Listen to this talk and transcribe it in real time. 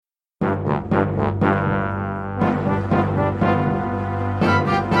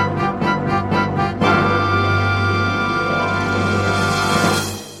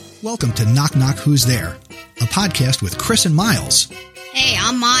welcome to Knock Knock Who's There, a podcast with Chris and Miles. Hey,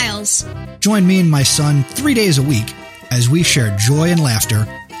 I'm Miles. Join me and my son 3 days a week as we share joy and laughter,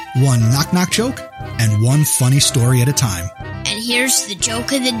 one knock-knock joke and one funny story at a time. And here's the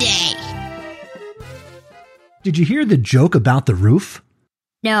joke of the day. Did you hear the joke about the roof?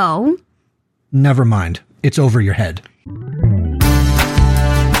 No. Never mind. It's over your head.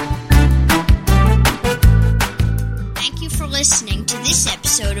 Thank you for listening to this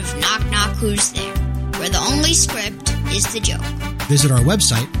episode of Knock Knock Who's There, where the only script is the joke. Visit our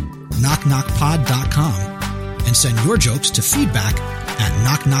website, knockknockpod.com, and send your jokes to feedback at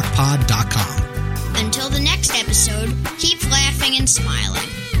knockknockpod.com. Until the next episode, keep laughing and smiling.